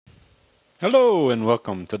Hello and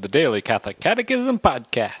welcome to the Daily Catholic Catechism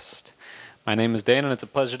Podcast. My name is Dan and it's a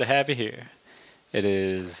pleasure to have you here. It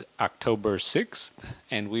is October 6th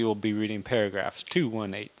and we will be reading paragraphs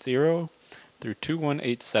 2180 through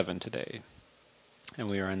 2187 today. And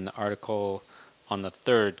we are in the article on the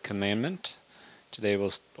third commandment. Today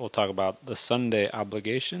we'll talk about the Sunday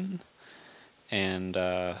obligation and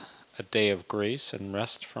a day of grace and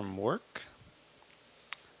rest from work.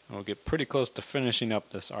 We'll get pretty close to finishing up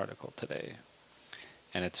this article today.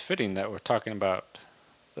 And it's fitting that we're talking about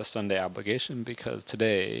the Sunday obligation because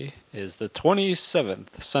today is the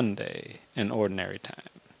 27th Sunday in Ordinary Time.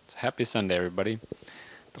 It's a happy Sunday, everybody.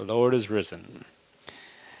 The Lord is risen.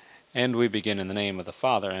 And we begin in the name of the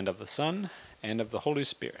Father, and of the Son, and of the Holy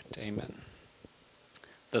Spirit. Amen.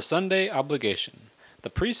 The Sunday obligation. The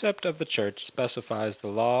precept of the Church specifies the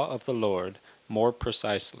law of the Lord more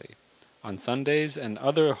precisely. On Sundays and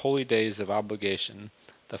other holy days of obligation,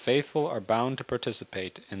 the faithful are bound to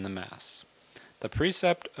participate in the Mass. The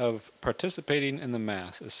precept of participating in the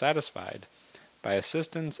Mass is satisfied by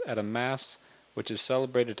assistance at a Mass which is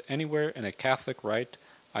celebrated anywhere in a Catholic rite,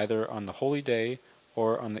 either on the holy day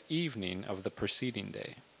or on the evening of the preceding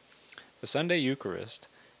day. The Sunday Eucharist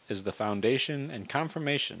is the foundation and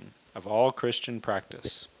confirmation of all Christian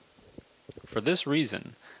practice. For this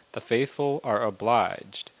reason, the faithful are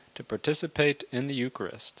obliged to participate in the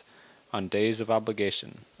Eucharist on days of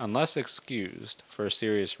obligation, unless excused for a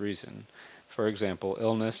serious reason, for example,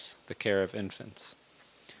 illness, the care of infants,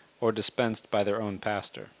 or dispensed by their own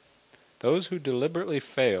pastor. Those who deliberately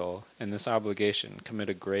fail in this obligation commit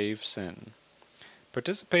a grave sin.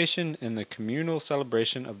 Participation in the communal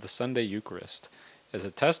celebration of the Sunday Eucharist is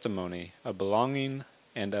a testimony of belonging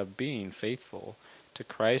and of being faithful to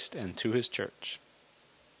Christ and to His Church.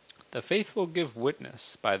 The faithful give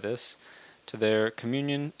witness by this to their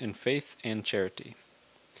communion in faith and charity.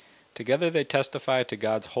 Together they testify to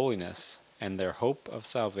God's holiness and their hope of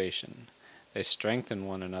salvation. They strengthen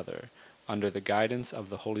one another under the guidance of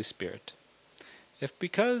the Holy Spirit. If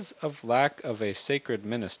because of lack of a sacred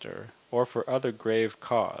minister, or for other grave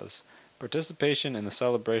cause, participation in the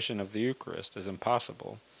celebration of the Eucharist is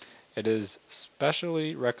impossible, it is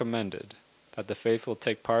specially recommended that the faithful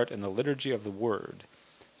take part in the liturgy of the Word,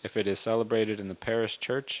 if it is celebrated in the parish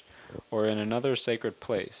church or in another sacred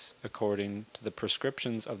place, according to the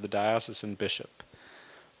prescriptions of the diocesan bishop,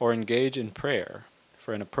 or engage in prayer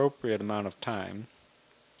for an appropriate amount of time,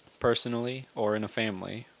 personally or in a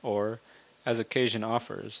family, or, as occasion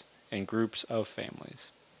offers, in groups of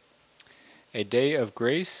families. A day of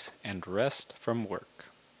grace and rest from work.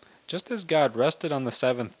 Just as God rested on the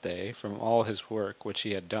seventh day from all His work which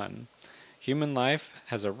He had done, human life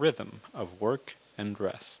has a rhythm of work and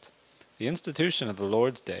rest. The institution of the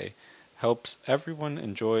Lord's Day helps everyone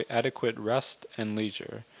enjoy adequate rest and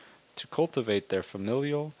leisure to cultivate their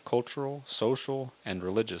familial, cultural, social, and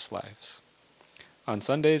religious lives. On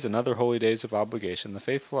Sundays and other holy days of obligation, the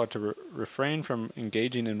faithful are to refrain from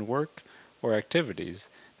engaging in work or activities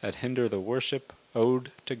that hinder the worship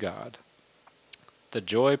owed to God. The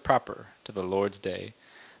joy proper to the Lord's Day,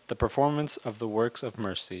 the performance of the works of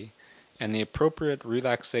mercy, and the appropriate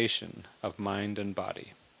relaxation of mind and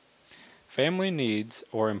body. Family needs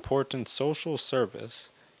or important social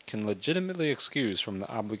service can legitimately excuse from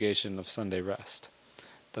the obligation of Sunday rest.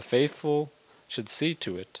 The faithful should see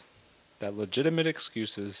to it that legitimate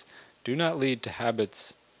excuses do not lead to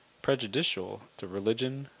habits prejudicial to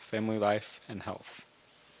religion, family life, and health.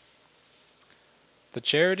 The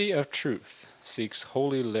charity of truth seeks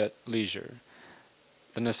holy leisure.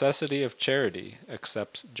 The necessity of charity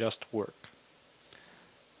accepts just work.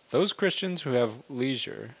 Those Christians who have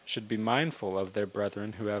leisure should be mindful of their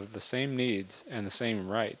brethren who have the same needs and the same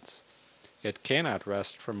rights, yet cannot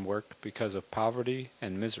rest from work because of poverty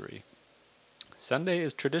and misery. Sunday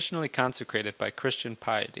is traditionally consecrated by Christian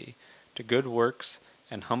piety to good works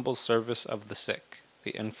and humble service of the sick,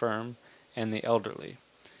 the infirm, and the elderly.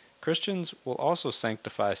 Christians will also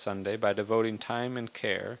sanctify Sunday by devoting time and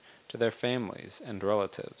care to their families and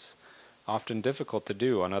relatives, often difficult to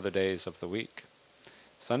do on other days of the week.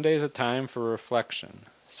 Sunday is a time for reflection,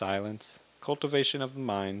 silence, cultivation of the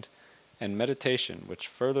mind, and meditation which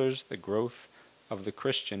furthers the growth of the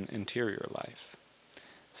Christian interior life.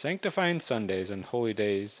 Sanctifying Sundays and holy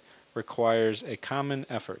days requires a common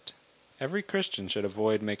effort. Every Christian should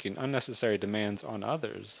avoid making unnecessary demands on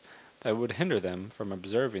others that would hinder them from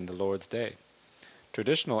observing the Lord's Day.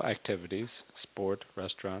 Traditional activities, sport,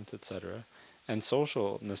 restaurants, etc., and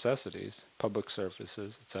social necessities, public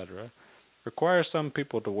services, etc., require some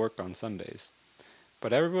people to work on Sundays,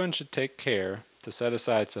 but everyone should take care to set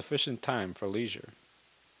aside sufficient time for leisure.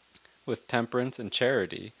 With temperance and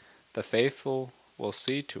charity, The faithful will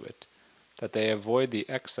see to it that they avoid the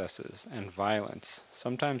excesses and violence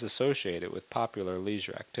sometimes associated with popular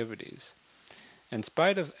leisure activities. In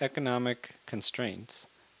spite of economic constraints,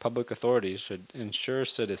 public authorities should ensure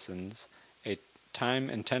citizens a time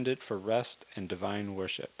intended for rest and divine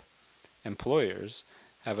worship. Employers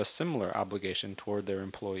have a similar obligation toward their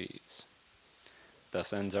employees.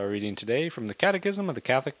 Thus ends our reading today from the Catechism of the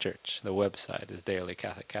Catholic Church. The website is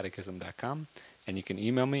dailycatholiccatechism.com, and you can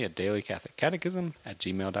email me at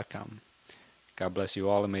dailycatholicatechism@gmail.com. God bless you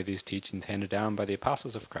all, and may these teachings handed down by the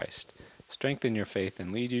apostles of Christ strengthen your faith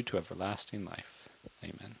and lead you to everlasting life.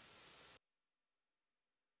 Amen.